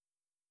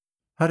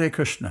Hare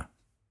Krishna.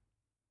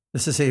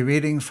 This is a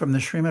reading from the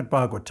Srimad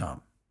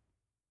Bhagavatam,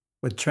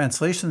 with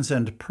translations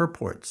and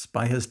purports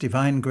by His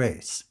Divine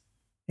Grace,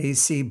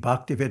 A.C.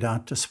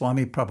 Bhaktivedanta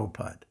Swami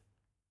Prabhupada.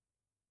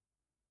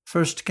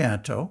 First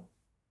Canto,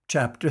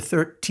 Chapter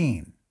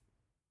 13,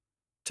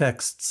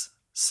 Texts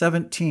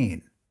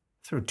 17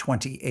 through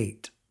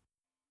 28.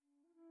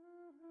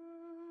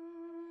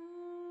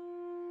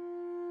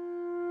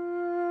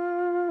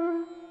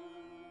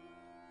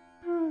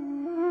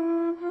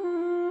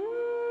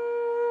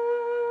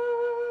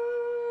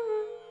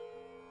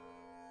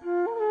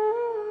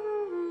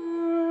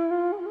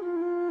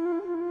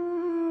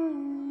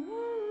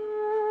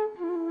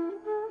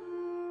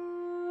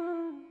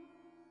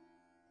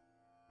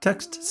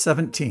 Text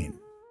 17.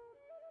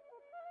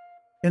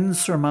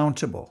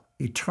 Insurmountable,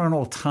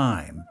 eternal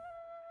time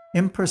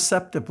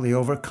imperceptibly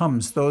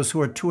overcomes those who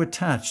are too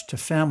attached to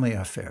family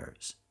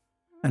affairs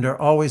and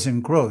are always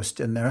engrossed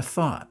in their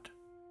thought.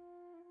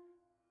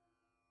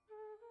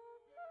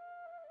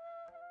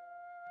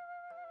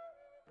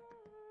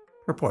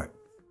 Purport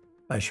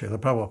by Srila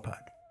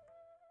Prabhupada.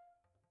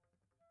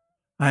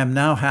 I am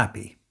now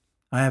happy.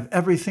 I have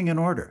everything in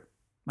order.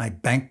 My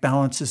bank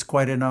balance is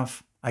quite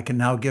enough. I can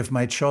now give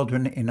my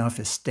children enough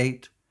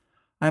estate.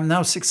 I am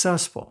now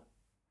successful.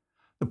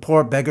 The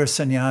poor beggar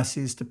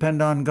sannyasis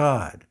depend on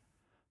God,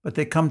 but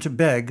they come to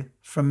beg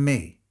from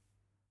me.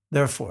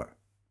 Therefore,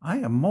 I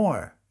am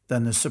more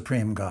than the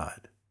Supreme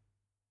God.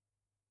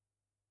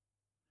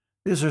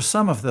 These are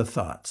some of the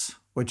thoughts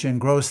which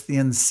engross the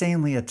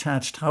insanely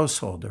attached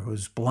householder who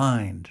is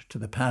blind to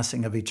the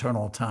passing of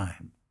eternal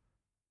time.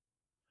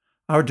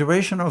 Our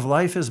duration of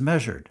life is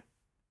measured,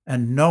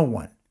 and no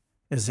one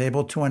is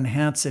able to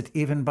enhance it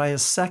even by a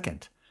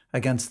second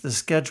against the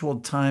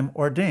scheduled time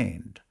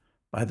ordained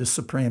by the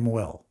Supreme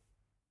Will.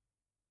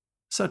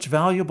 Such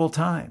valuable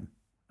time,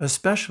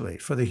 especially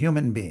for the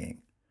human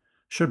being,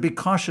 should be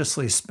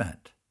cautiously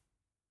spent,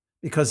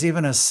 because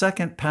even a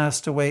second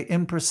passed away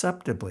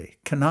imperceptibly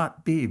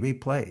cannot be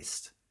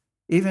replaced,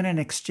 even in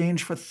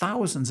exchange for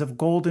thousands of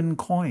golden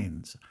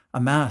coins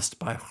amassed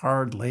by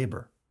hard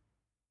labor.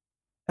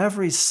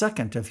 Every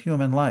second of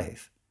human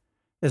life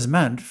is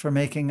meant for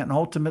making an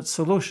ultimate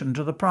solution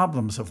to the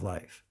problems of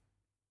life.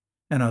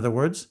 In other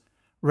words,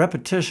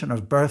 repetition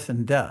of birth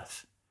and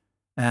death,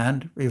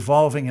 and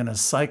revolving in a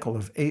cycle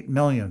of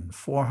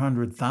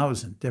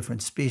 8,400,000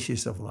 different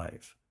species of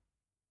life.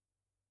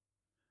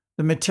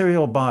 The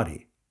material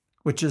body,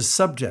 which is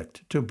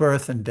subject to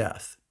birth and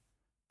death,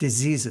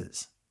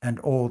 diseases, and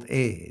old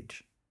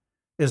age,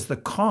 is the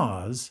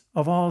cause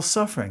of all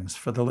sufferings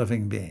for the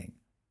living being.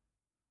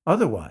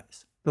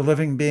 Otherwise, the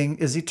living being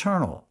is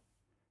eternal.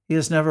 He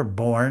is never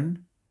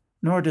born,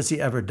 nor does he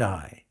ever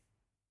die.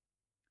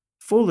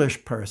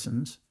 Foolish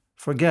persons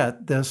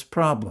forget this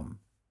problem.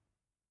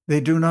 They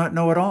do not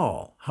know at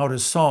all how to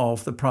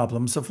solve the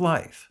problems of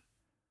life,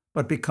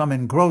 but become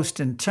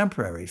engrossed in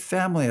temporary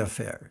family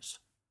affairs,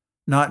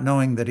 not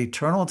knowing that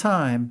eternal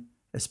time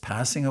is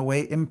passing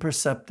away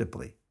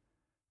imperceptibly,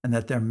 and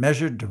that their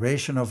measured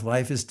duration of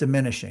life is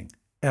diminishing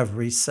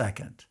every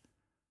second,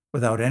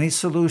 without any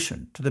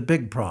solution to the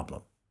big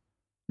problem,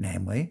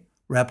 namely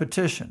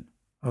repetition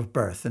of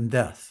birth and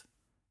death,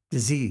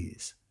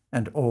 disease,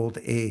 and old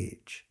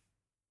age.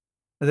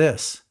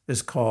 This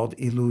is called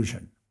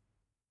illusion.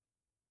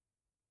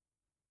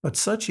 But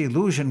such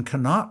illusion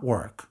cannot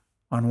work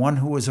on one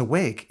who is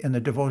awake in the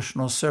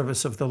devotional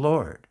service of the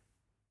Lord.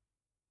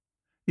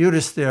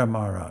 Yudhisthira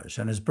Maharaj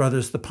and his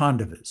brothers the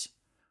Pandavas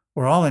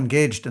were all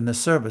engaged in the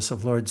service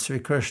of Lord Sri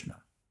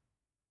Krishna,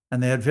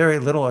 and they had very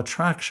little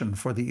attraction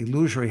for the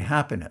illusory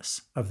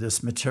happiness of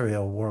this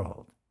material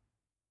world.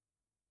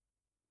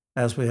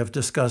 As we have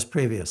discussed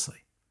previously,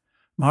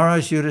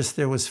 Maharaj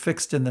Yudhisthira was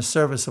fixed in the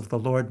service of the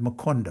Lord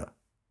Mukunda,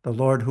 the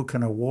Lord who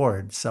can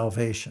award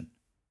salvation,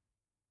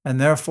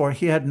 and therefore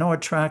he had no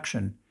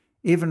attraction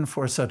even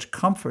for such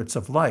comforts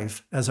of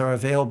life as are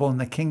available in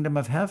the kingdom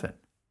of heaven,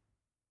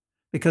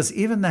 because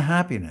even the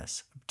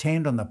happiness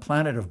obtained on the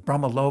planet of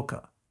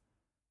Brahmaloka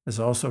is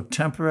also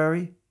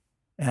temporary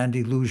and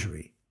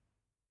illusory.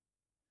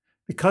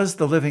 Because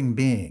the living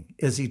being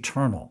is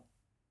eternal,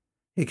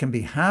 he can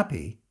be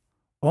happy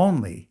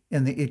only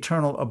in the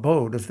eternal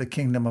abode of the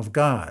kingdom of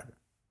God,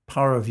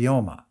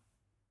 Paravyoma,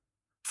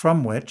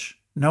 from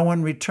which no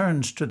one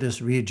returns to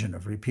this region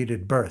of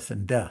repeated birth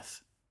and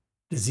death,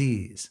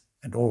 disease,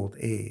 and old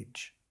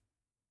age.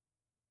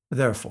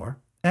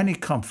 Therefore, any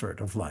comfort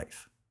of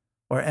life,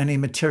 or any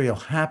material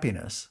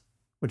happiness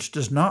which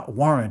does not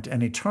warrant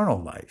an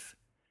eternal life,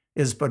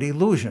 is but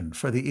illusion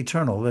for the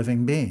eternal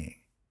living being.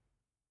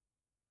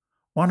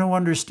 One who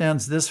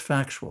understands this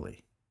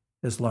factually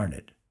is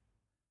learned,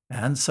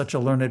 and such a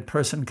learned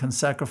person can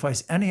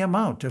sacrifice any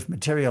amount of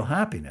material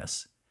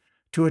happiness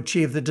to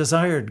achieve the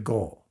desired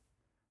goal,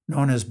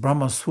 known as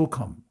Brahma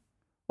Sukham,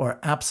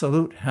 or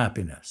absolute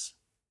happiness.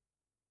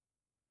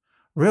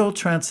 Real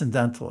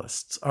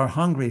transcendentalists are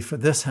hungry for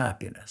this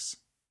happiness,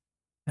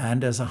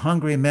 and as a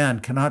hungry man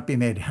cannot be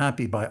made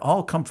happy by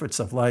all comforts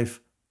of life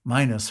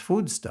minus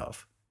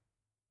foodstuff,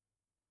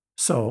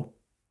 so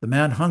the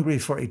man hungry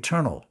for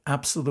eternal,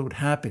 absolute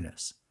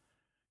happiness,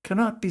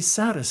 cannot be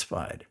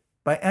satisfied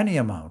by any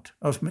amount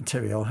of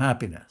material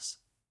happiness.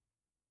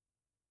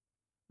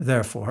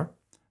 Therefore,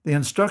 the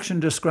instruction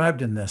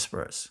described in this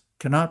verse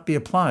cannot be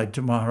applied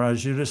to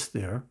Maharaj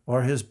Yudhisthira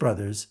or his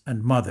brothers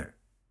and mother.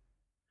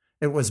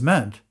 It was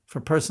meant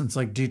for persons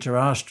like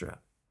Dhritarashtra,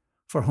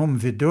 for whom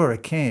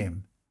Vidura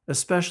came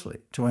especially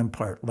to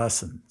impart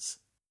lessons.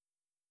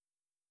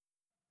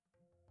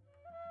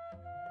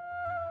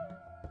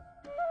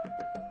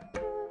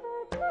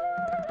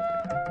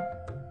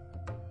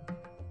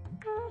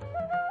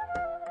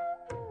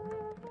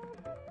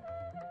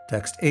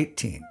 Text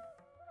 18.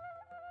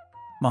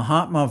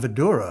 Mahatma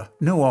Vidura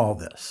knew all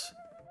this,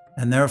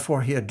 and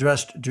therefore he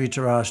addressed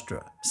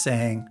Dhritarashtra,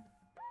 saying,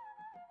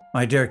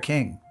 "My dear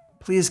king,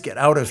 please get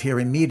out of here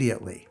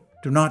immediately.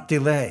 Do not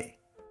delay.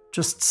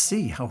 Just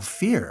see how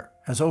fear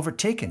has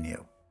overtaken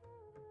you."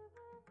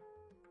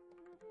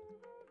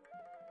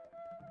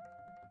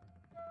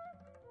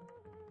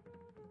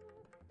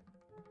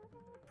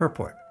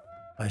 Purport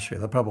by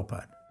Srila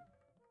Prabhupada.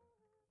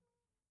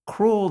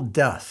 Cruel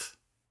death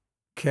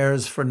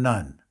cares for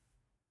none,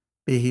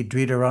 be he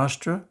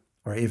Dhritarashtra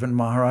or even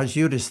Maharaj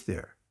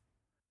Yudhisthira.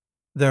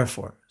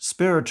 Therefore,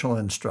 spiritual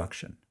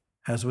instruction,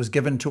 as was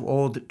given to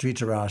old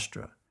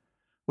Dhritarashtra,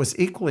 was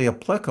equally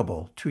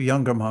applicable to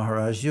younger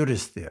Maharaj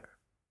Yudhisthira.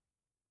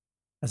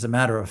 As a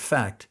matter of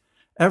fact,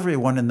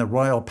 everyone in the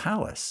royal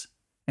palace,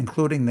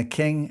 including the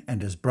king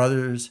and his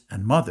brothers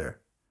and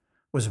mother,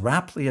 was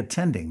raptly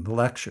attending the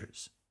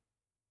lectures.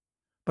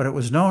 But it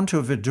was known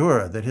to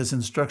Vidura that his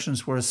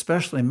instructions were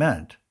especially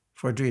meant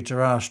for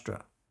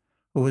Dhritarashtra,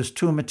 who was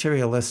too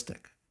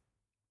materialistic.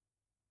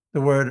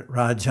 The word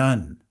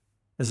Rajan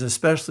is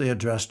especially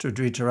addressed to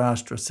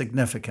Dhritarashtra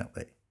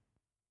significantly.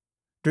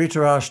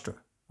 Dhritarashtra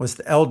was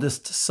the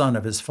eldest son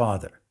of his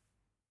father,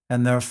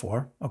 and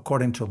therefore,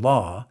 according to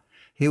law,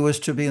 he was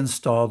to be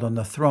installed on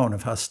the throne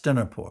of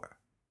Hastinapur.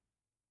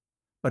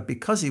 But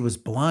because he was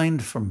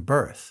blind from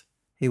birth,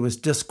 he was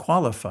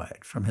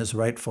disqualified from his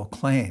rightful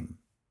claim.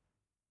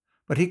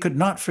 But he could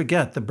not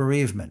forget the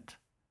bereavement,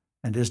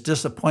 and his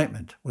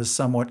disappointment was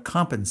somewhat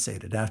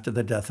compensated after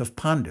the death of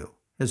Pandu,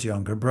 his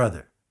younger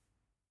brother.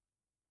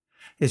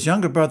 His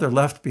younger brother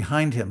left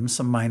behind him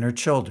some minor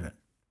children,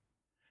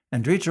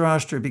 and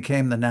Dhritarashtra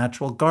became the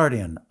natural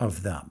guardian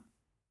of them.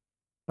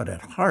 But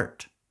at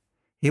heart,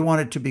 he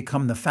wanted to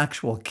become the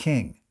factual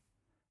king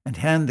and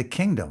hand the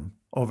kingdom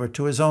over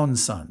to his own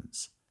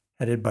sons,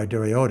 headed by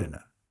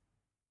Duryodhana.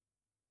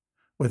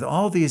 With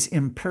all these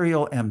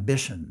imperial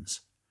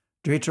ambitions,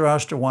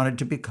 Dhritarashtra wanted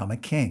to become a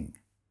king,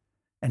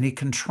 and he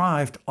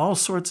contrived all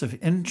sorts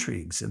of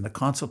intrigues in the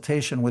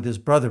consultation with his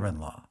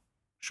brother-in-law,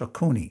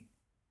 Shakuni.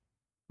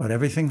 But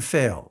everything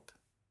failed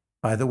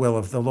by the will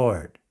of the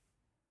Lord.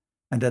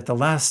 And at the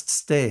last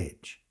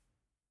stage,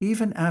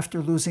 even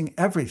after losing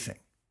everything,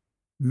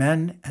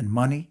 men and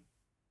money,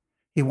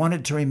 he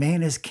wanted to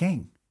remain as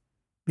king,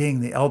 being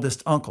the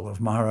eldest uncle of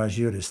Maharaj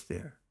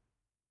Yudhisthira.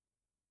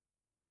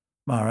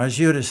 Maharaj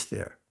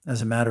Yudhisthira,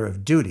 as a matter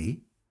of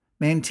duty,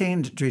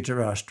 maintained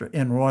Dhritarashtra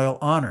in royal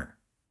honor,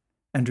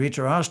 and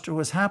Dhritarashtra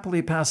was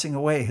happily passing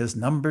away his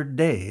numbered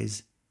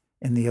days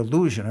in the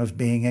illusion of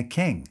being a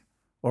king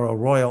or a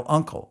royal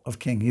uncle of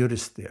King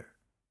Yudhisthira.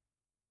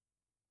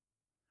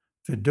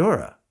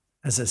 Vidura,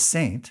 as a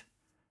saint,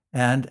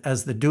 and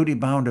as the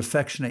duty-bound,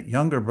 affectionate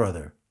younger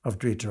brother of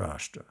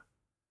Dhritarashtra,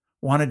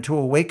 wanted to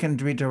awaken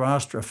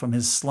Dhritarashtra from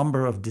his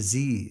slumber of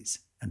disease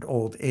and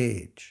old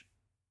age.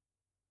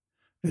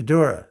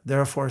 Vidura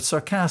therefore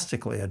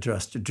sarcastically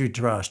addressed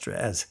Dhritarashtra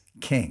as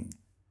king,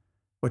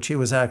 which he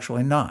was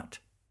actually not.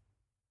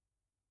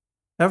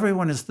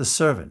 Everyone is the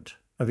servant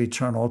of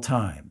eternal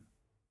time,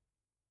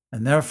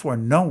 and therefore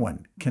no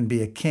one can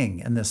be a king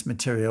in this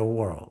material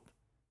world.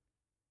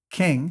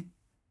 King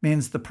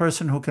means the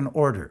person who can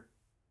order.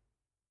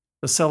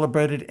 The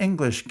celebrated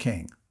English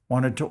king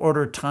wanted to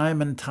order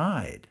time and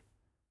tide,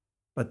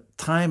 but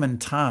time and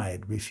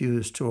tide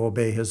refused to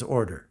obey his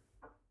order.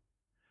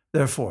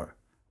 Therefore,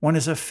 one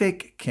is a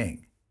fake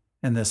king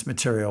in this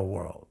material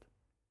world.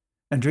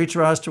 And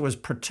Dhritarashtra was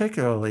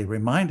particularly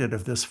reminded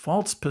of this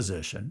false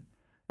position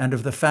and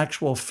of the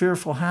factual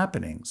fearful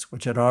happenings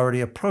which had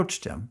already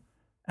approached him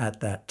at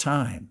that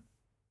time.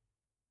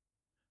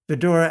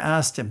 Vidura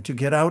asked him to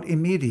get out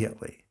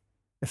immediately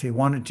if he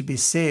wanted to be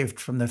saved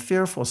from the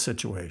fearful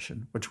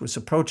situation which was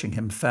approaching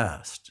him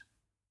fast.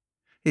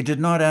 He did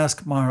not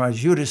ask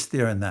Maharaj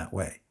Yudhisthira in that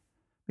way,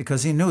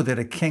 because he knew that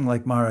a king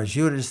like Maharaj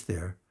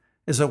Yudhisthira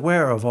is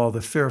aware of all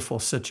the fearful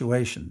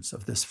situations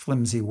of this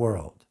flimsy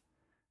world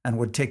and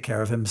would take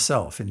care of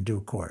himself in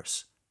due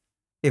course,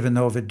 even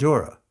though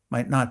Vidura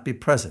might not be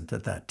present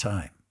at that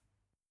time.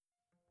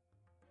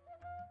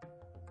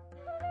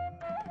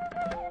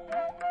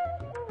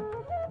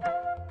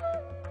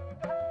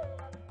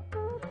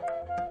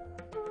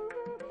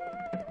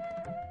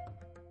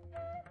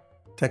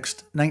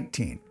 Text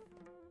 19.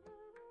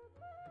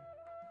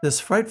 This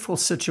frightful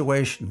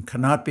situation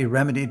cannot be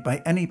remedied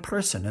by any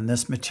person in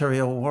this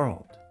material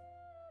world.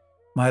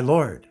 My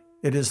Lord,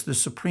 it is the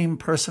Supreme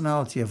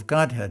Personality of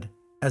Godhead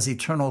as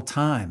eternal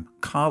time,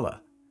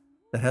 Kala,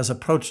 that has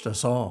approached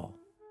us all.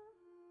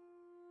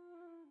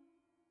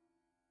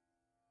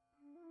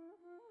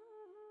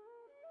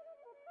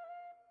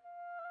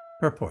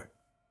 Purport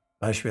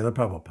by Srila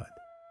Prabhupada.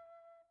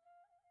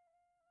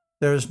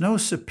 There is no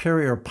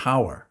superior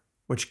power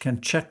which can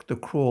check the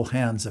cruel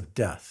hands of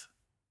death.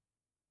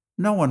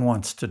 No one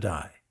wants to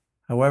die,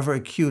 however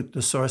acute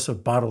the source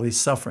of bodily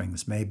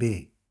sufferings may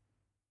be.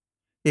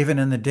 Even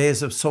in the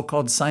days of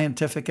so-called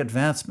scientific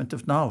advancement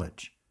of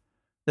knowledge,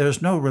 there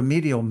is no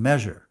remedial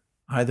measure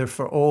either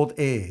for old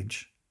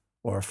age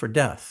or for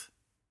death.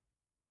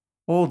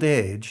 Old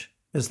age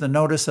is the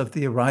notice of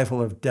the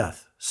arrival of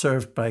death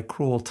served by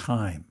cruel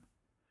time,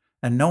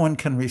 and no one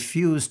can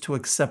refuse to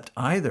accept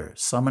either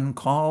summon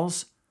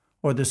calls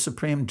or the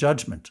supreme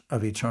judgment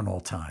of eternal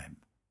time.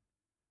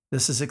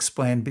 This is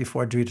explained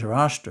before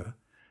Dhritarashtra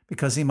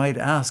because he might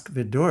ask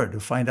Vidura to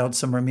find out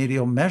some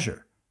remedial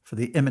measure for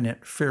the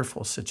imminent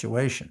fearful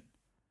situation,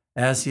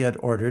 as he had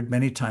ordered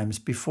many times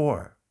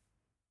before.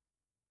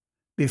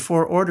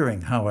 Before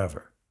ordering,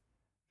 however,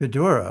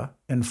 Vidura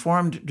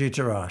informed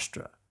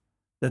Dhritarashtra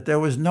that there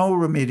was no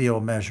remedial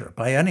measure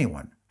by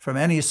anyone from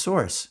any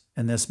source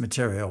in this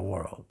material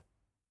world.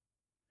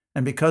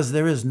 And because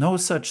there is no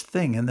such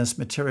thing in this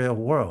material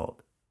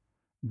world,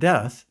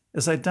 death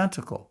is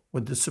identical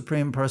with the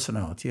Supreme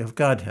Personality of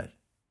Godhead,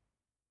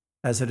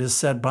 as it is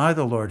said by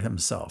the Lord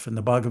himself in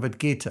the Bhagavad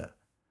Gita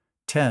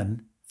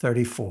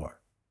 10:34.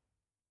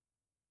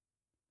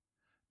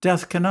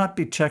 Death cannot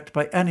be checked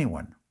by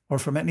anyone or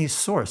from any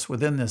source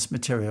within this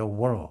material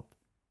world.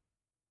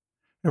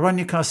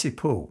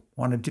 Hiranyakasipu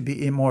wanted to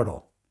be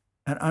immortal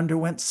and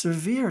underwent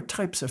severe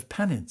types of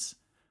penance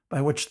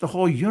by which the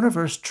whole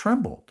universe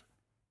trembled.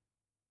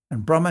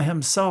 And Brahma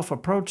himself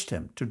approached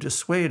him to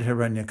dissuade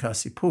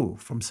Hiranyakasipu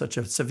from such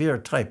a severe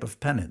type of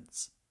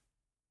penance.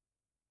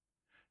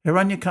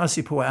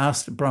 Hiranyakasipu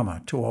asked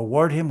Brahma to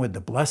award him with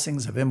the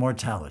blessings of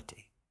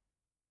immortality.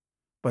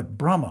 But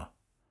Brahma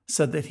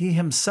said that he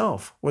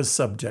himself was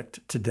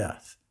subject to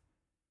death,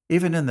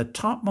 even in the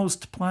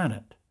topmost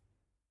planet.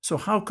 So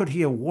how could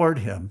he award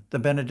him the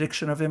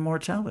benediction of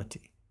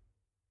immortality?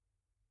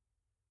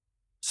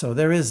 So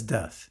there is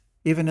death,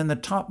 even in the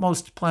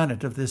topmost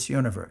planet of this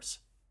universe.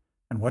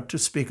 And what to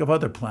speak of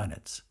other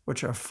planets,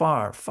 which are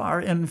far, far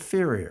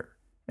inferior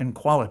in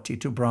quality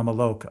to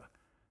Brahmaloka,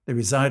 the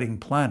residing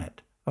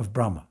planet of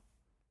Brahma.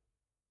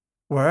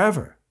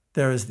 Wherever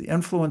there is the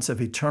influence of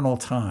eternal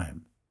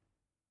time,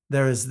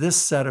 there is this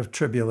set of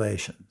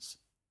tribulations,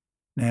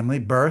 namely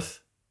birth,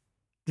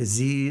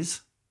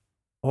 disease,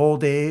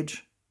 old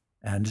age,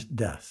 and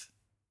death,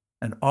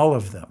 and all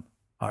of them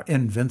are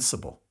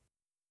invincible.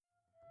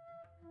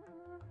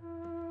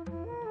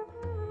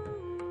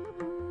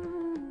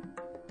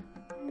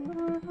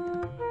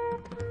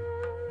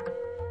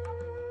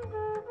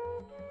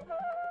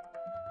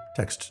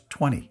 Text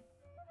 20.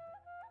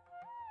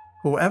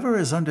 Whoever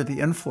is under the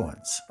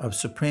influence of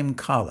Supreme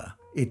Kala,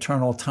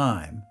 eternal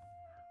time,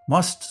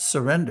 must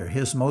surrender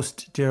his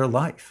most dear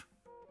life,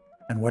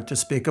 and what to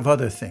speak of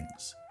other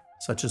things,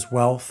 such as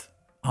wealth,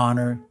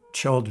 honor,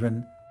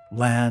 children,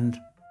 land,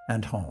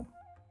 and home.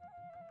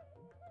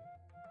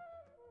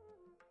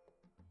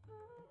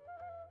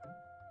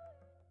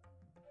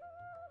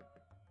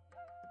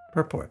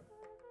 Purport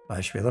by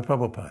Srila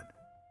Prabhupada.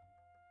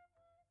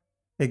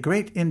 A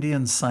great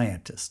Indian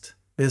scientist,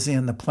 busy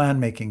in the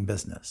plan-making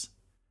business,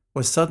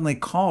 was suddenly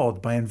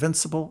called by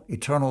invincible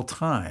eternal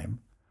time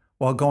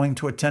while going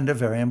to attend a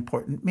very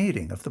important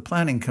meeting of the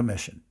Planning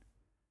Commission,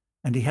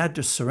 and he had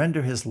to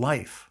surrender his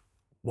life,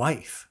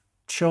 wife,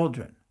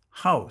 children,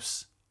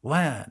 house,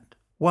 land,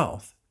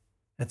 wealth,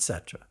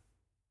 etc.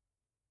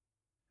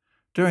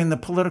 During the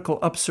political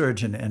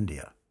upsurge in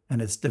India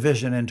and its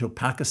division into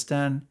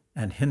Pakistan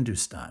and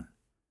Hindustan,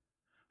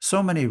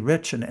 so many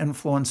rich and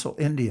influential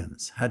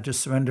Indians had to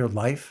surrender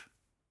life,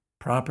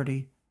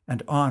 property,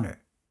 and honor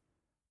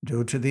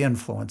due to the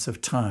influence of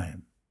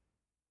time.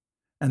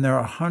 And there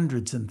are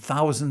hundreds and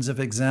thousands of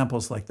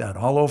examples like that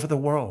all over the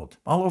world,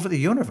 all over the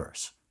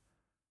universe,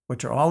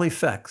 which are all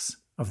effects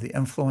of the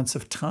influence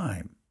of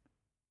time.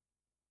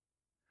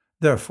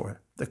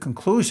 Therefore, the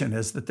conclusion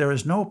is that there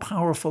is no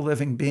powerful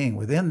living being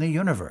within the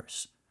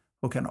universe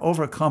who can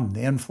overcome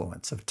the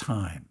influence of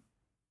time.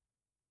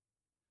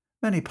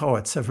 Many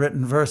poets have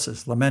written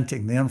verses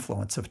lamenting the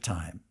influence of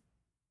time.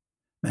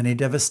 Many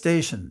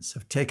devastations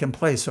have taken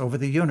place over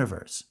the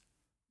universe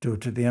due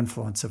to the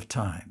influence of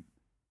time,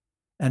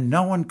 and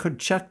no one could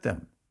check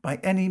them by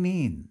any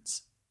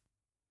means.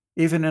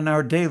 Even in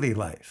our daily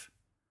life,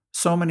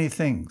 so many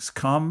things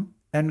come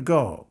and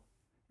go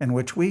in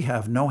which we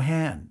have no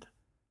hand,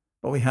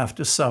 but we have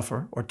to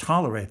suffer or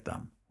tolerate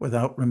them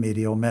without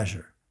remedial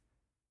measure.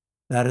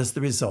 That is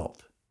the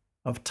result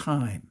of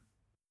time.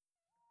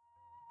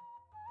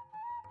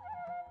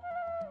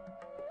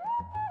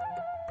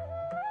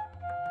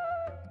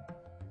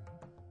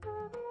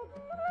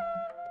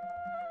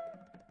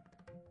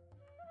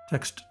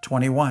 Text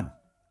 21.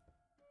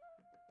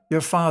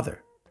 Your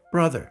father,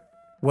 brother,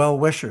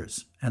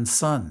 well-wishers, and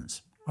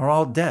sons are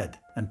all dead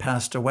and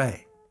passed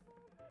away.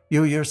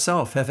 You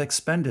yourself have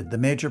expended the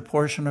major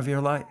portion of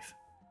your life.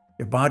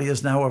 Your body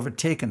is now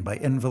overtaken by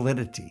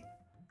invalidity,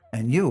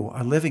 and you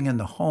are living in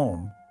the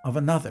home of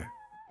another.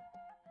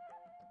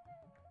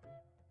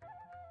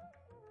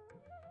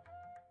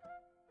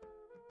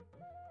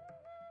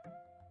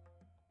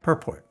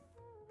 Purport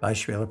by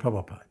Srila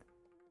Prabhupada.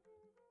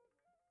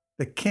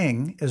 The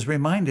king is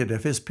reminded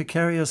of his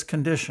precarious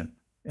condition,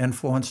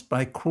 influenced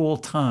by cruel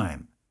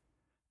time,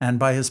 and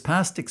by his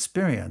past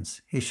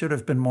experience, he should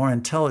have been more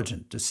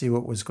intelligent to see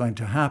what was going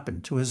to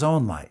happen to his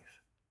own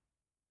life.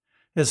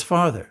 His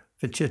father,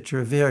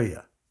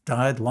 Vichitravirya,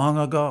 died long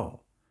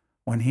ago,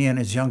 when he and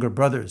his younger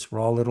brothers were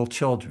all little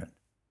children,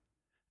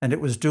 and it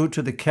was due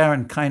to the care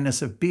and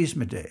kindness of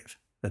Bhishmadev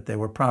that they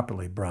were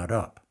properly brought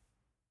up.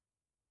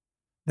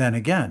 Then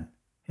again,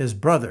 his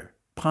brother,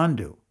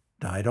 Pandu,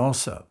 died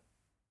also.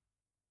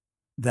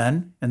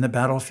 Then, in the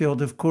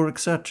battlefield of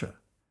Kurukshetra,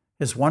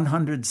 his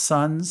 100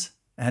 sons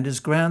and his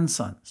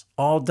grandsons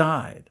all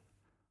died,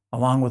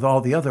 along with all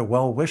the other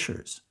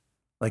well-wishers,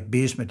 like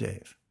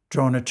Bhishmadev,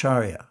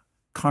 Dronacharya,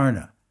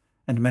 Karna,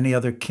 and many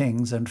other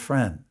kings and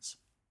friends.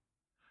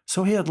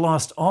 So he had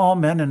lost all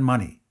men and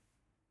money,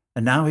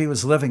 and now he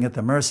was living at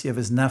the mercy of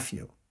his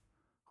nephew,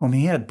 whom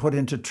he had put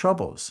into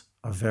troubles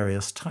of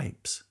various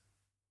types.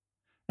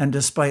 And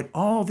despite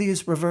all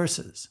these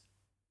reverses,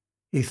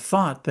 he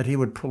thought that he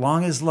would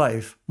prolong his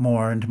life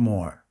more and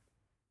more.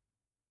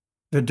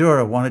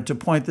 Vidura wanted to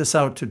point this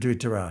out to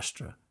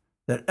Dhritarashtra,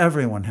 that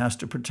everyone has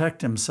to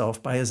protect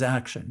himself by his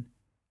action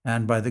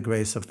and by the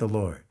grace of the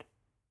Lord.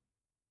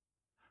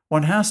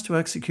 One has to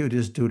execute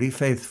his duty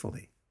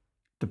faithfully,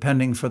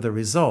 depending for the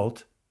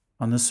result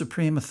on the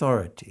supreme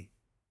authority.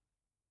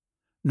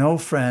 No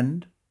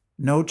friend,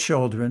 no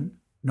children,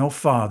 no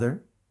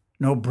father,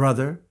 no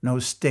brother, no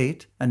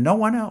state, and no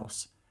one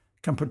else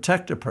can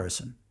protect a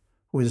person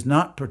who is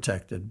not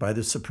protected by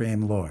the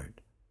Supreme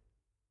Lord.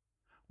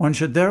 One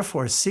should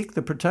therefore seek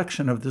the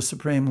protection of the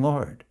Supreme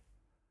Lord,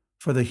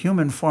 for the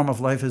human form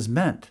of life is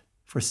meant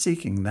for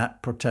seeking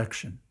that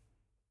protection.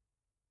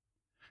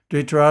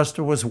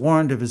 Dhritarashtra was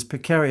warned of his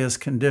precarious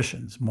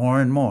conditions more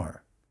and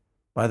more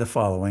by the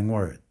following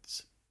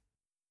words.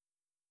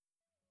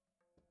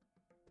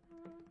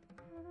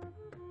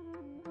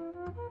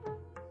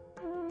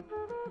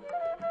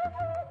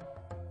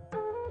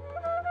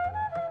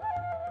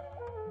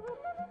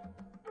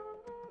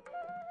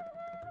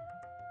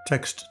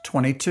 Text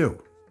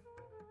 22.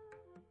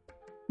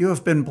 You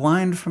have been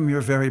blind from your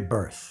very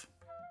birth,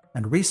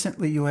 and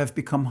recently you have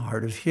become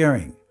hard of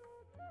hearing.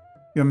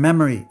 Your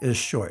memory is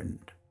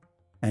shortened,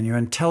 and your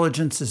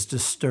intelligence is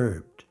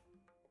disturbed.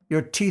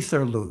 Your teeth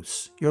are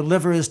loose, your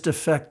liver is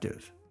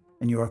defective,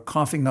 and you are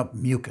coughing up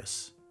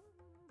mucus.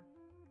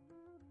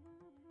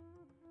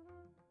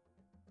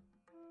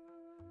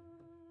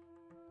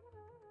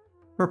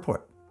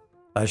 Purport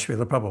by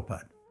Srila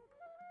Prabhupada.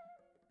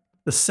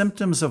 The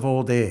symptoms of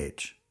old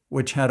age,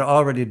 which had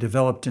already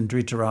developed in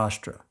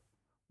Dhritarashtra,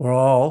 were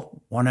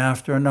all, one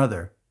after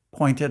another,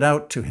 pointed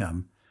out to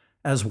him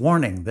as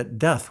warning that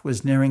death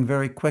was nearing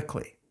very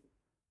quickly,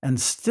 and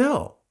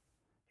still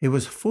he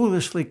was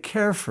foolishly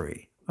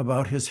carefree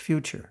about his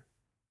future.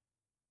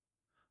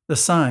 The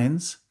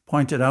signs,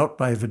 pointed out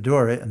by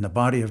Vidura in the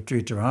body of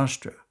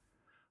Dhritarashtra,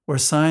 were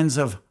signs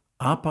of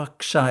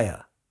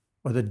apakshaya,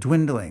 or the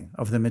dwindling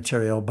of the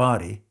material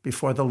body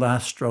before the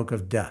last stroke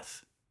of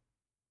death.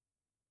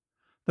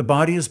 The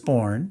body is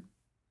born,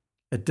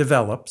 it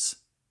develops,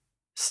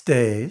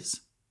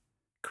 stays,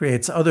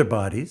 creates other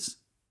bodies,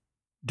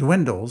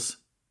 dwindles,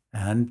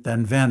 and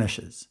then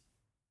vanishes.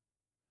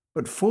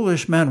 But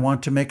foolish men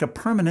want to make a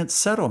permanent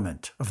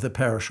settlement of the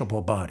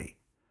perishable body,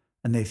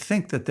 and they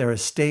think that their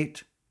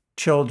estate,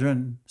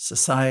 children,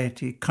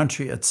 society,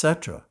 country,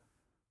 etc.,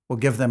 will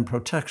give them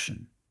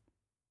protection.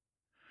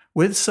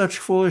 With such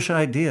foolish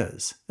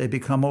ideas, they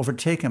become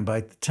overtaken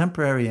by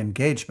temporary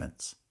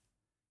engagements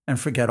and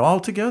forget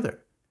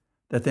altogether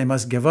that they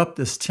must give up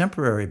this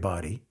temporary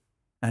body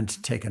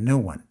and take a new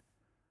one,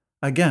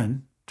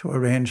 again to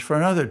arrange for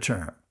another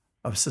term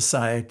of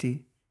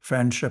society,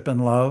 friendship,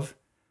 and love,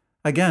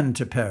 again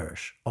to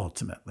perish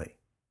ultimately.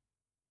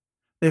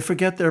 They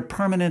forget their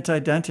permanent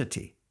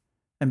identity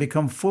and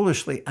become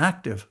foolishly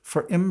active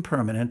for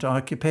impermanent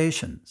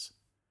occupations,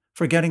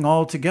 forgetting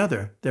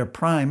altogether their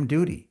prime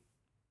duty.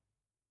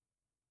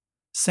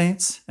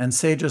 Saints and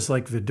sages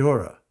like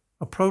Vidura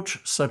approach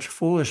such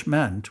foolish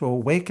men to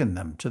awaken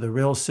them to the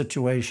real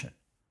situation,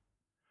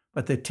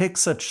 but they take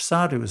such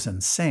sadhus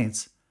and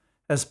saints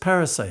as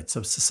parasites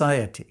of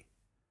society,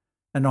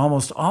 and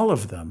almost all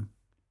of them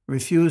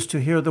refuse to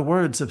hear the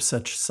words of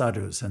such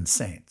sadhus and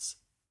saints,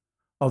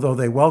 although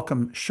they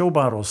welcome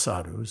show-bottle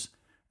sadhus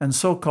and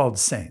so-called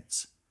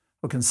saints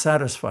who can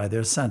satisfy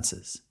their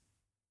senses.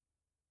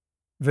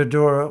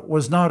 Vidura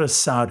was not a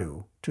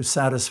sadhu to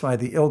satisfy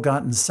the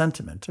ill-gotten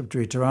sentiment of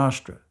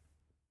Dhritarashtra.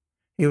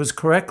 He was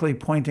correctly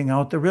pointing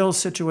out the real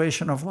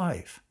situation of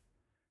life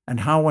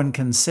and how one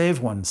can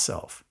save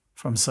oneself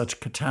from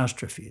such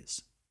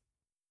catastrophes.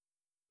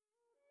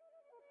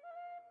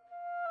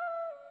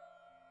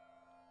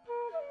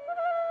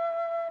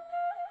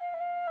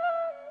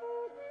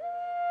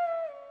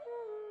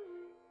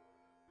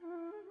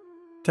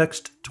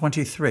 Text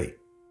 23.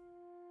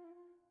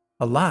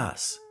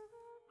 Alas,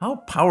 how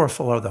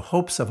powerful are the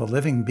hopes of a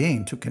living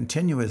being to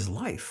continue his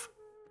life!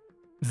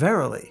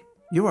 Verily,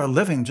 you are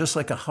living just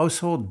like a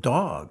household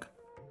dog,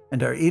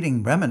 and are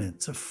eating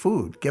remnants of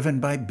food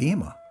given by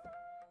Bhima.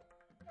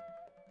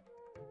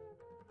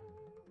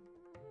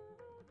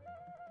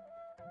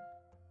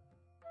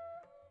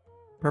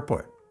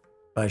 Purport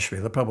by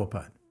Srila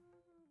Prabhupada.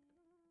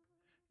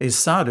 A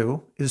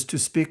sadhu is to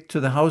speak to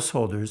the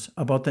householders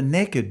about the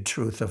naked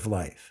truth of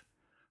life,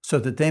 so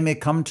that they may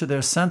come to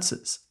their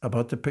senses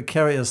about the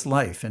precarious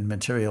life in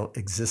material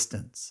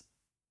existence.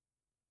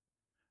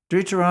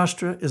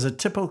 Dhritarashtra is a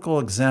typical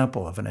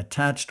example of an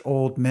attached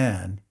old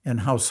man in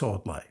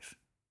household life.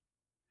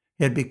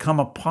 He had become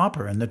a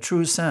pauper in the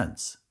true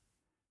sense,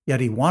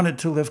 yet he wanted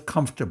to live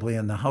comfortably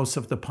in the house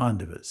of the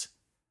Pandavas,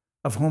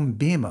 of whom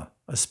Bhima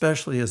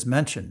especially is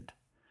mentioned,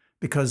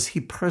 because he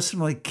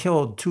personally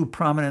killed two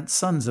prominent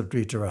sons of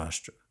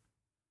Dhritarashtra,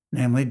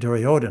 namely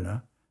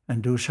Duryodhana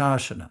and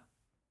Dushasana.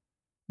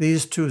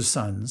 These two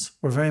sons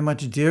were very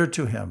much dear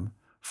to him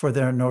for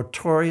their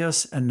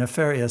notorious and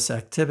nefarious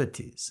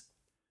activities,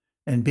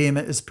 and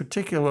Bhima is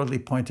particularly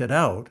pointed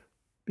out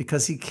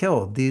because he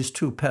killed these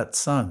two pet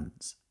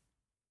sons.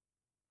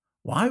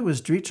 Why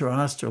was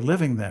Dhritarashtra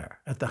living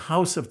there at the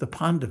house of the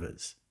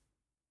Pandavas?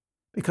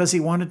 Because he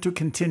wanted to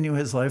continue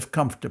his life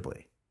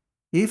comfortably,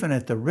 even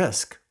at the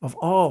risk of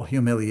all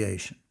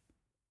humiliation.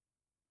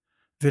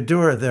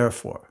 Vidura,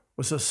 therefore,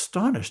 was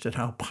astonished at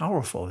how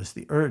powerful is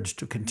the urge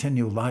to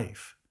continue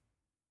life.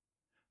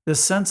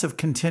 This sense of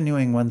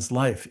continuing one's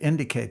life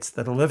indicates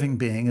that a living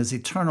being is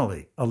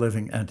eternally a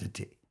living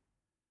entity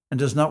and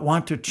does not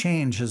want to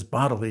change his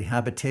bodily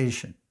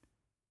habitation.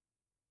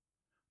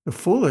 The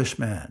foolish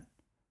man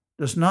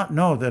does not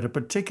know that a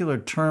particular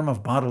term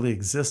of bodily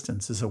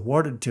existence is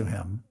awarded to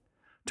him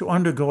to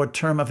undergo a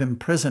term of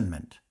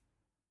imprisonment,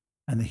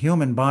 and the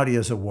human body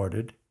is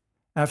awarded,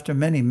 after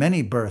many,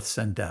 many births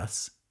and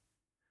deaths,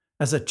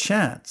 as a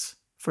chance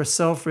for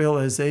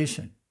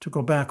self-realization to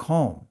go back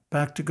home,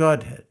 back to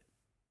Godhead.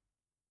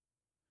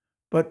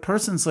 But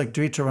persons like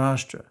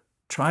Dhritarashtra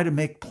try to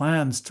make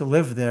plans to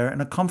live there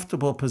in a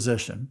comfortable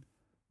position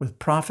with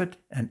profit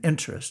and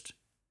interest,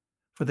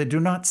 for they do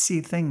not see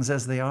things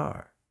as they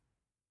are.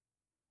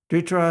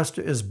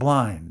 Dhritarashtra is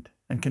blind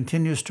and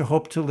continues to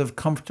hope to live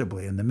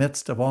comfortably in the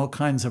midst of all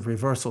kinds of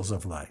reversals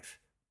of life.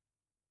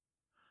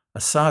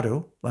 A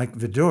sadhu, like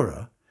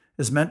Vidura,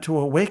 is meant to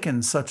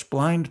awaken such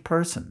blind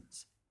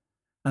persons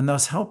and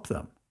thus help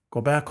them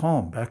go back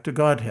home, back to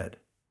Godhead,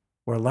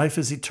 where life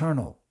is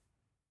eternal.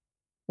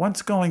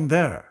 Once going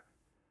there,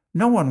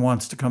 no one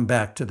wants to come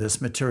back to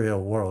this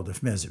material world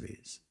of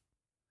miseries.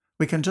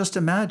 We can just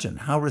imagine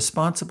how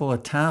responsible a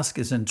task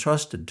is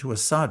entrusted to a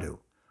sadhu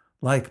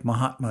like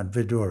Mahatma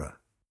Vidura.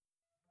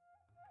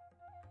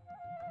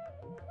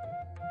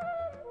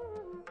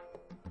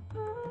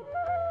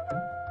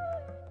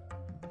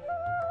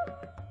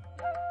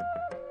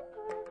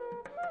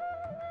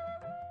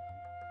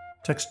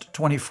 Text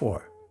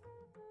 24.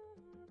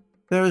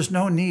 There is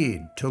no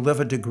need to live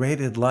a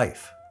degraded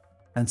life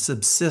and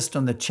subsist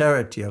on the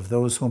charity of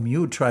those whom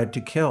you tried to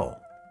kill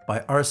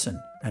by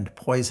arson and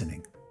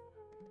poisoning.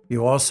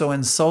 You also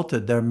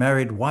insulted their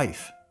married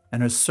wife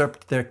and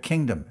usurped their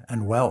kingdom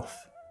and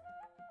wealth.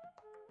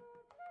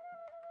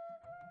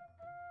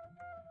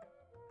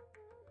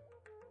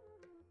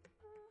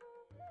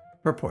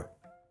 Purport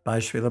by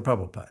Srila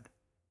Prabhupada.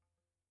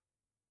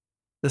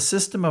 The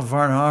system of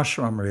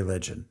Varnashram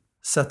religion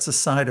sets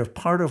aside a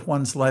part of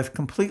one's life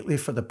completely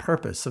for the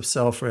purpose of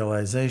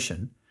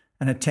self-realization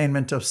and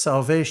attainment of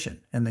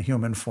salvation in the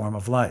human form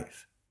of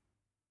life.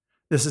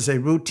 This is a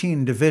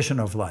routine division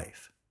of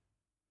life.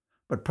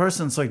 But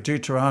persons like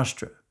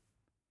Dhritarashtra,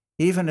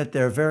 even at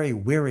their very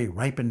weary,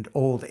 ripened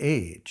old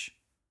age,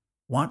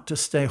 want to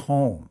stay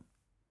home,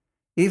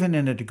 even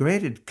in a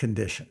degraded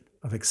condition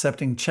of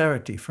accepting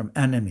charity from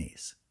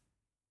enemies.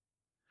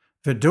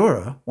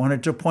 Vidura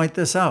wanted to point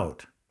this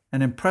out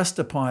and impressed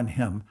upon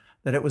him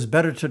that it was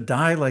better to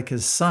die like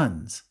his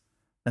sons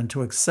than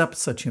to accept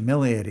such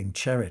humiliating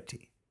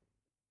charity.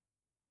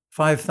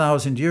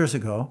 5,000 years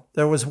ago,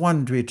 there was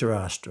one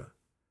Dhritarashtra,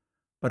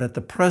 but at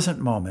the present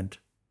moment,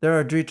 there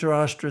are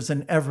Dhritarashtras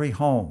in every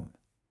home.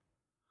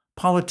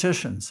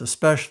 Politicians,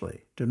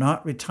 especially, do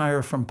not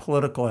retire from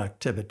political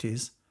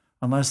activities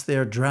unless they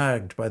are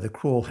dragged by the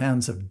cruel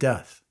hands of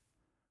death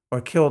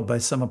or killed by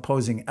some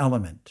opposing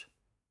element.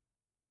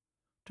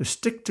 To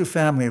stick to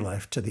family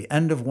life to the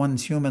end of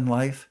one's human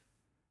life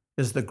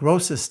is the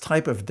grossest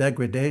type of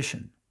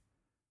degradation,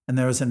 and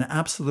there is an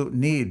absolute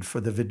need for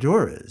the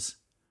Viduras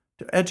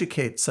to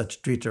educate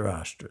such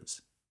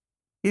Dhritarashtras,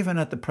 even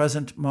at the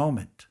present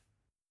moment.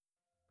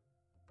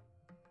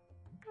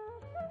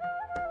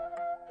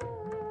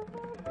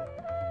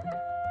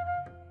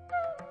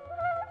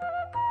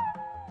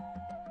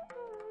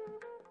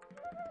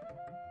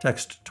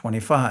 Text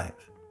 25.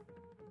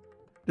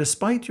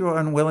 Despite your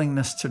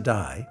unwillingness to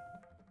die,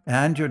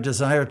 and your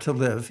desire to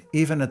live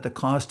even at the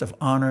cost of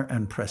honor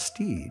and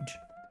prestige,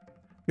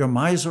 your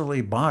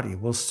miserly body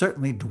will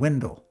certainly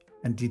dwindle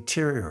and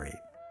deteriorate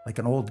like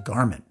an old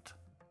garment.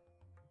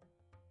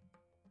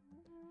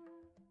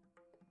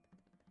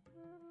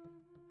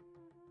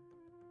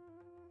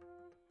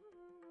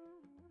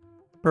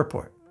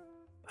 Purport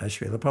by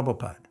Srila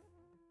Prabhupada.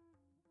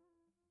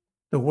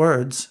 The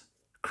words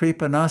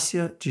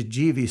Kripanasya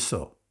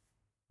Jijiviso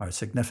are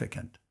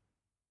significant.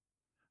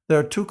 There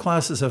are two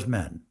classes of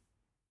men.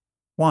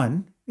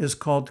 One is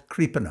called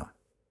Kripana,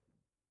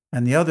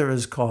 and the other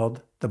is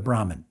called the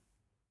Brahmin.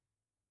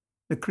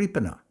 The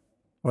Kripana,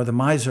 or the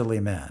miserly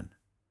man,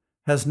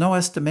 has no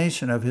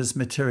estimation of his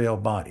material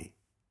body,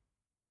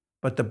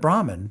 but the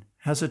Brahmin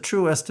has a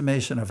true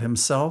estimation of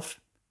himself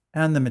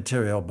and the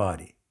material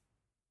body.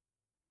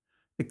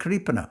 The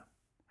Kripana,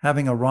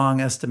 having a wrong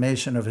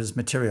estimation of his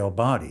material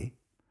body,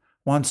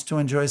 wants to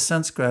enjoy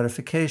sense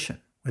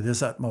gratification with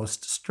his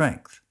utmost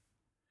strength,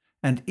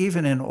 and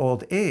even in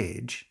old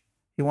age,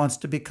 he wants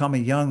to become a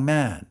young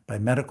man by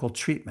medical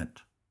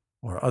treatment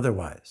or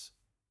otherwise.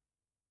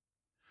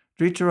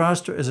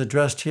 Dhritarashtra is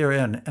addressed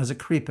herein as a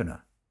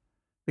Kripana,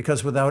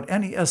 because without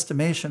any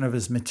estimation of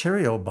his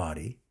material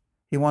body,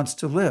 he wants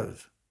to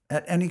live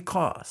at any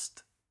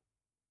cost.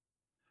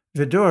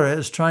 Vidura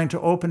is trying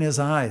to open his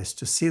eyes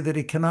to see that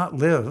he cannot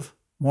live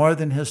more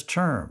than his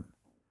term,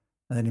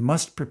 and that he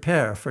must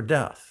prepare for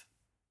death.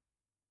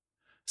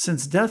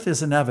 Since death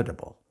is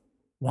inevitable,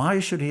 why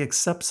should he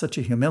accept such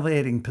a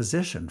humiliating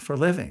position for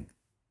living?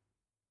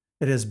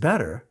 It is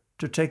better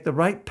to take the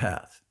right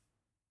path,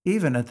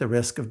 even at the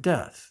risk of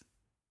death.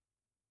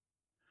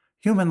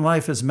 Human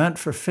life is meant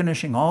for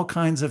finishing all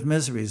kinds of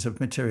miseries of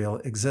material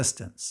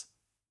existence,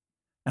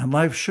 and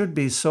life should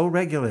be so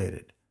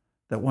regulated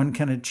that one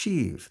can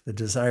achieve the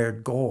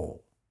desired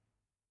goal.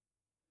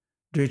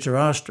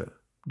 Dhritarashtra,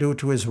 due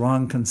to his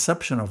wrong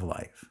conception of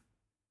life,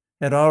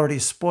 had already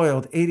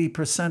spoiled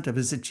 80% of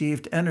his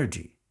achieved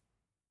energy,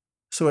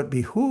 so it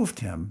behooved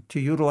him to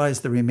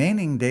utilize the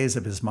remaining days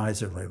of his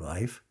miserly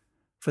life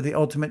for the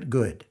ultimate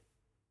good.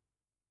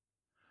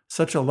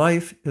 Such a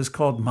life is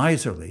called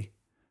miserly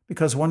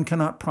because one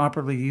cannot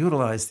properly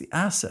utilize the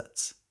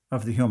assets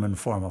of the human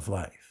form of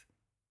life.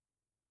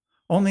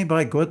 Only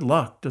by good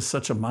luck does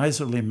such a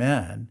miserly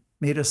man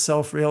meet a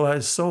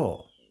self-realized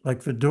soul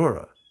like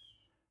Vidura,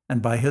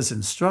 and by his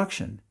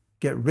instruction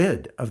get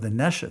rid of the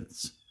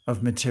nescience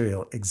of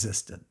material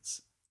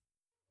existence.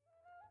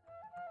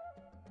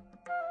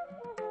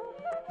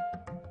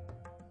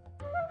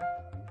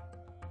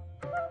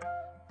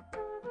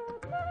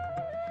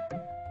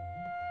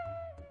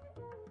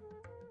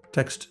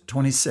 Text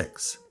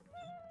 26.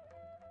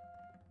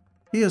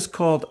 He is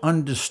called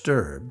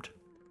undisturbed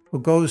who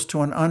goes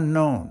to an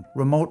unknown,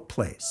 remote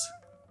place,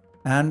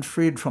 and,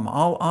 freed from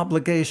all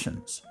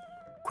obligations,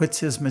 quits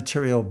his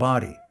material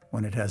body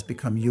when it has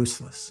become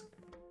useless.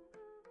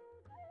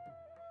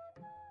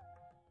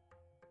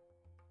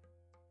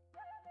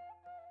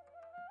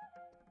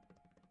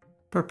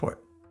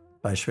 Purport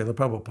by Srila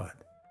Prabhupada.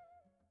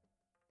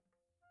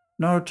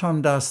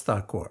 Narottam Das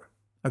Thakur,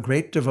 a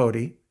great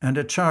devotee and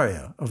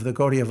acharya of the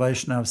Gaudiya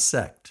Vaishnava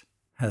sect,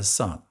 has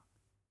sung,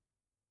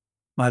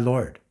 My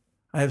Lord,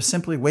 I have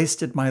simply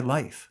wasted my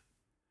life.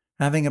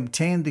 Having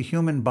obtained the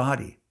human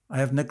body, I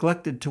have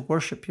neglected to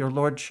worship your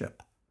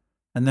lordship,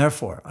 and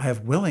therefore I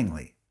have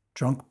willingly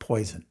drunk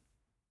poison.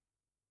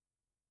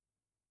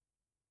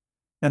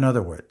 In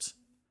other words,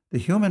 the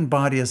human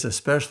body is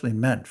especially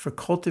meant for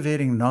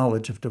cultivating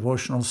knowledge of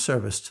devotional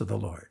service to the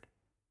Lord,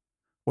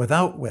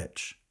 without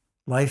which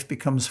life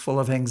becomes full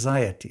of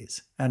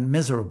anxieties and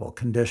miserable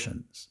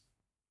conditions.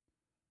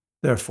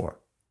 Therefore,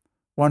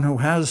 one who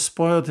has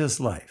spoiled his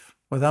life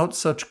without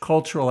such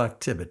cultural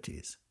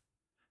activities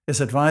is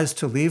advised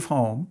to leave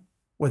home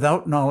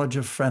without knowledge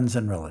of friends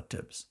and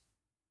relatives,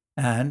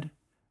 and,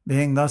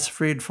 being thus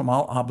freed from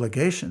all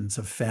obligations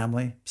of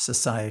family,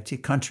 society,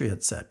 country,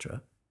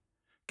 etc.,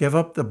 give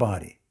up the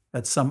body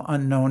at some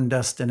unknown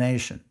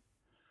destination,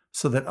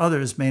 so that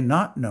others may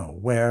not know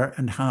where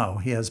and how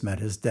he has met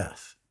his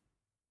death.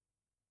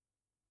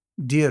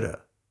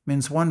 Dhira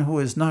means one who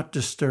is not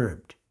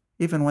disturbed,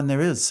 even when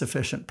there is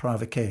sufficient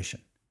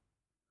provocation.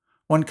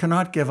 One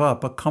cannot give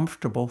up a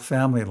comfortable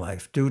family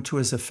life due to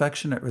his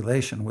affectionate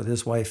relation with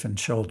his wife and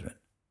children.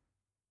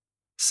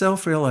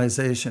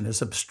 Self-realization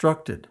is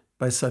obstructed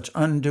by such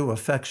undue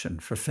affection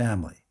for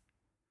family,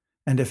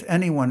 and if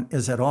anyone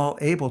is at all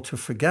able to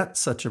forget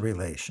such a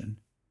relation,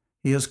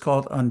 he is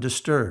called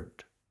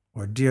undisturbed,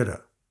 or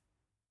dhira.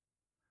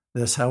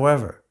 This,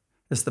 however,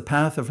 is the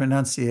path of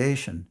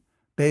renunciation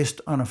based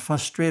on a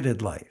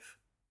frustrated life.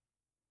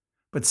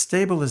 But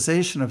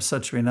stabilization of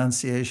such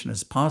renunciation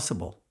is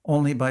possible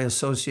only by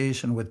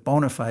association with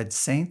bona fide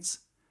saints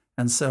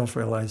and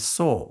self-realized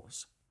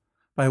souls,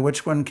 by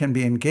which one can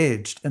be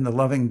engaged in the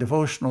loving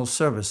devotional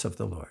service of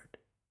the Lord.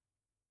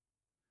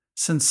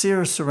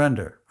 Sincere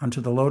surrender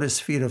unto the lotus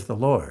feet of the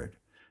Lord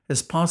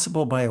is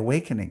possible by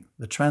awakening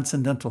the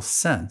transcendental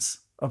sense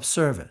of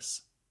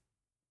service.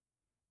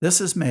 This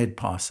is made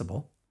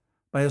possible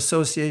by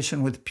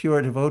association with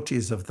pure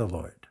devotees of the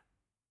Lord.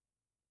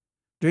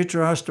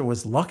 Dhritarashtra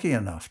was lucky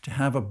enough to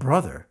have a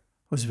brother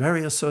whose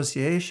very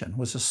association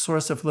was a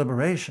source of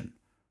liberation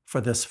for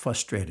this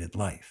frustrated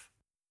life.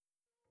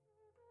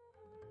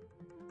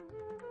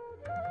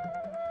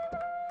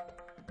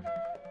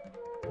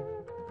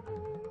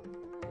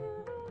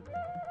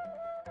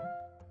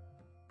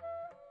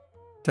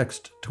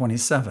 Text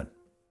 27.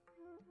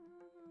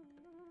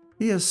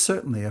 He is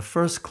certainly a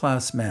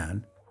first-class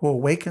man who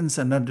awakens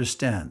and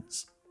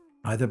understands,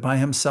 either by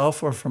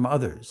himself or from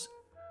others,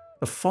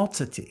 the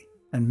falsity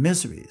and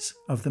miseries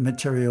of the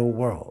material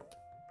world,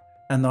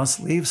 and thus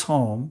leaves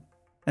home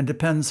and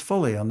depends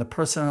fully on the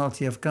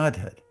personality of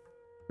Godhead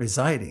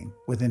residing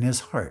within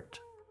his heart.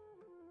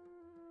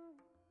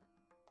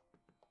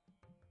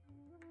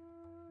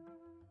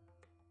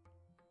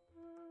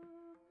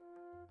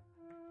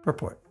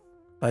 Purport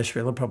by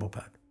Srila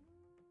Prabhupada.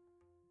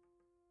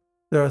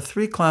 There are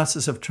three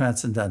classes of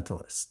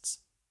transcendentalists,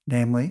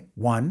 namely,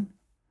 1.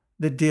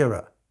 The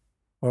Dhira,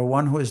 or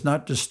one who is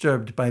not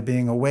disturbed by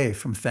being away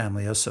from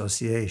family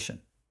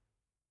association.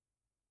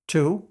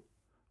 2.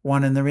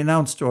 One in the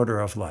renounced order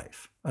of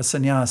life, a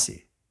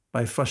sannyasi,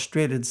 by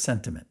frustrated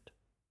sentiment.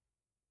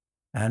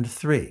 And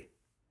 3.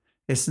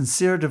 A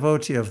sincere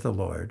devotee of the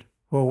Lord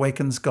who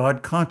awakens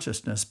God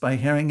consciousness by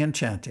hearing and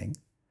chanting,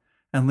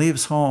 and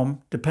leaves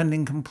home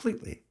depending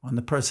completely on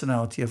the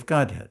personality of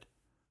Godhead,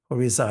 who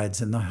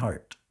resides in the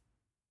heart.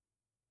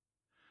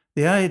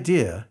 The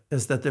idea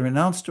is that the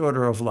renounced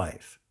order of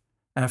life,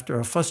 after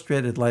a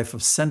frustrated life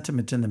of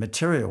sentiment in the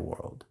material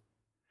world,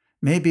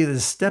 may be the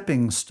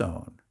stepping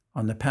stone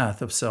on the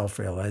path of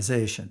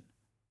self-realization.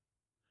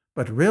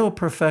 But real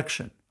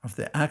perfection of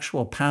the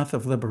actual path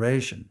of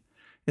liberation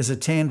is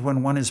attained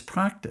when one is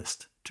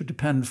practiced to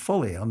depend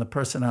fully on the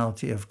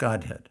personality of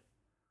Godhead,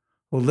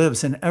 who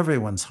lives in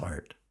everyone's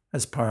heart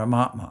as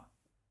Paramatma.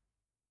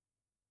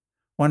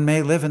 One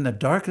may live in the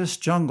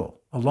darkest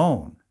jungle,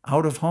 alone,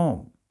 out of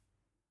home,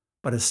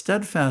 but a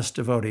steadfast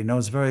devotee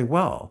knows very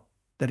well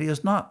that he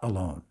is not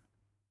alone.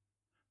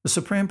 The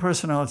Supreme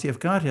Personality of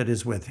Godhead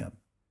is with him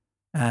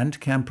and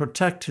can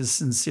protect his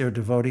sincere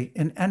devotee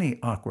in any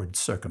awkward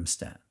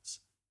circumstance.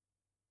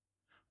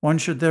 One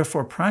should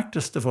therefore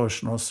practice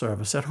devotional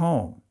service at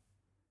home,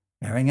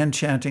 hearing and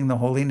chanting the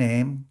holy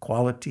name,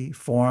 quality,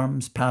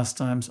 forms,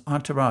 pastimes,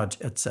 entourage,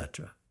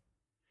 etc.,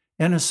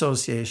 in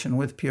association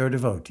with pure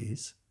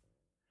devotees,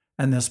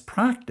 and this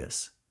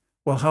practice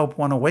will help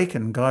one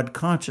awaken God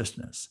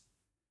consciousness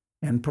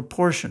in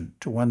proportion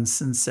to one's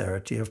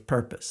sincerity of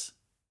purpose.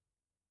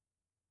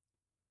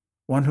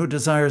 One who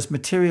desires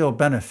material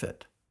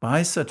benefit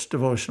by such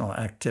devotional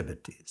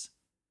activities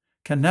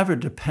can never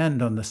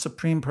depend on the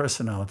Supreme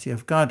Personality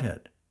of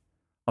Godhead,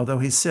 although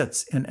he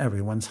sits in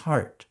everyone's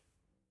heart.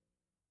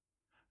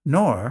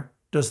 Nor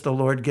does the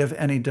Lord give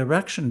any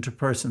direction to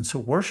persons who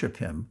worship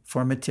him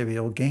for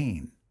material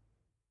gain.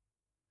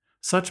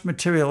 Such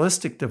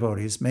materialistic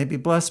devotees may be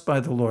blessed by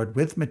the Lord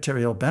with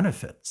material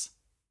benefits,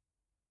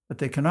 but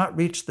they cannot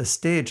reach the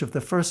stage of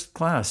the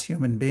first-class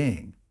human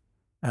being,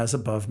 as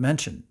above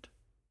mentioned.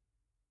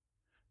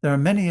 There are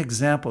many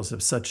examples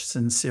of such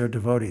sincere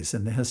devotees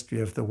in the history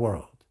of the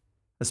world,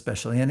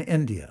 especially in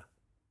India,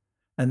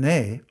 and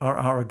they are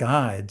our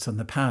guides on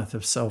the path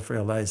of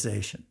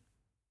self-realization.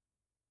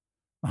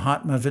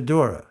 Mahatma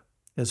Vidura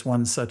is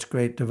one such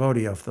great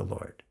devotee of the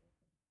Lord,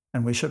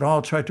 and we should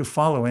all try to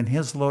follow in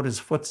his lotus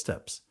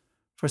footsteps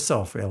for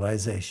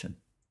self-realization.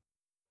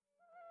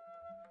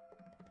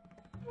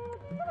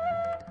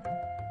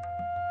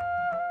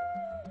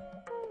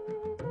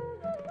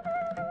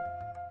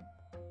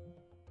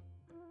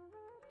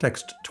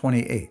 Text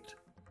 28.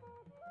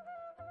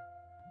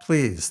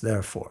 Please,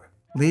 therefore,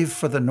 leave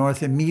for the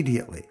north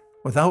immediately,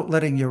 without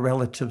letting your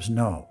relatives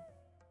know,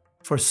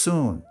 for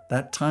soon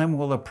that time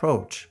will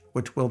approach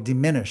which will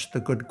diminish the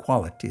good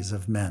qualities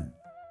of men.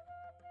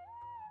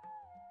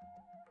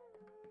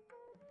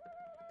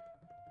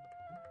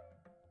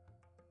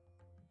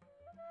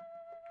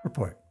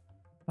 Report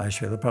by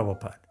Srila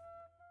Prabhupada.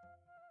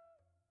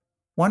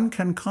 One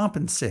can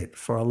compensate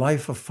for a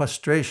life of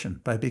frustration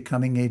by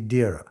becoming a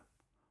Dhira,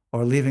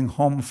 or leaving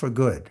home for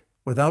good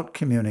without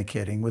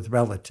communicating with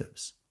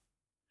relatives.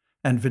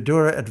 And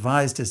Vidura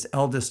advised his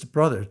eldest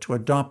brother to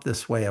adopt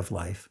this way of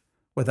life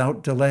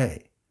without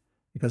delay,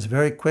 because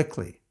very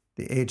quickly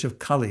the age of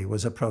Kali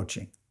was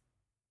approaching.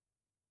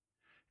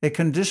 A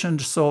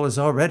conditioned soul is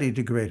already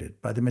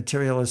degraded by the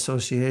material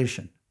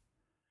association,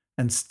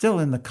 and still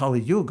in the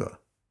Kali Yuga,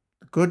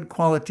 the good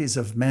qualities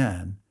of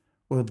man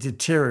will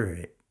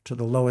deteriorate to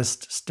the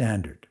lowest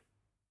standard.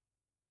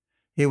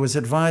 He was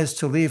advised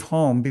to leave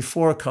home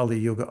before Kali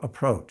Yuga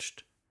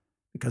approached,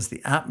 because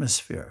the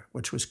atmosphere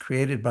which was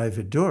created by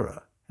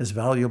Vidura, his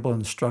valuable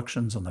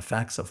instructions on the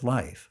facts of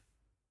life,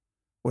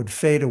 would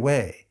fade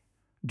away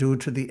due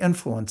to the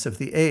influence of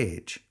the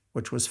age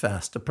which was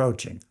fast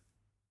approaching.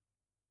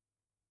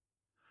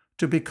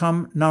 To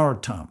become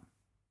Narottam,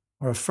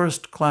 or a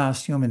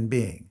first-class human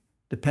being,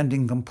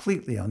 depending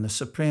completely on the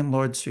Supreme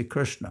Lord Sri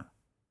Krishna,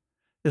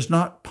 is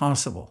not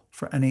possible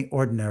for any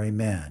ordinary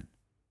man.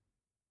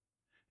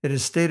 It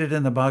is stated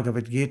in the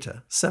Bhagavad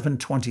Gita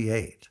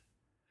 7:28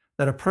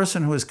 that a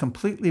person who is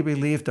completely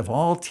relieved of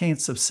all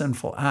taints of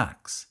sinful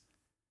acts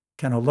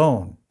can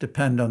alone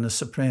depend on the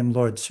Supreme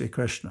Lord Sri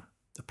Krishna,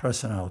 the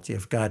personality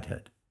of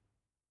Godhead.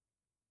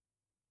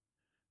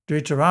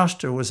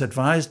 Dhritarashtra was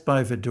advised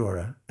by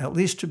Vidura at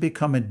least to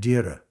become a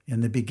Dhira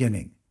in the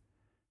beginning,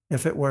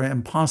 if it were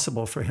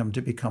impossible for him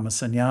to become a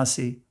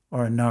sannyasi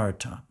or a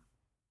narottam.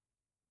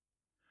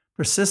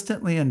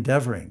 Persistently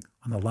endeavoring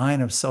on the line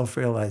of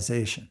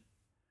self-realization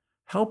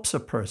helps a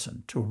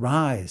person to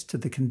rise to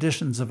the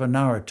conditions of a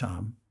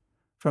narottam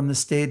from the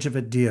stage of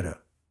a Dhira.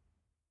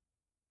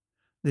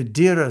 The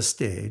Dhira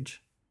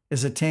stage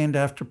is attained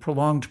after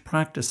prolonged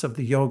practice of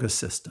the yoga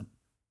system,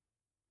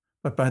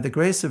 but by the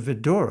grace of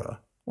Vidura,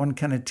 one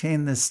can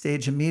attain this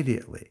stage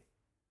immediately,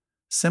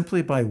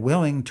 simply by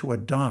willing to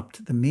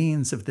adopt the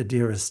means of the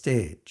Dhira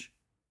stage,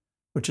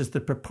 which is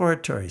the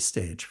preparatory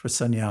stage for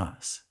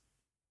sannyas.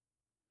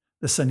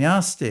 The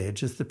sannyas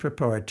stage is the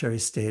preparatory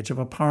stage of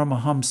a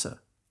Paramahamsa,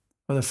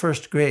 or the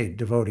first grade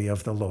devotee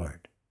of the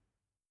Lord.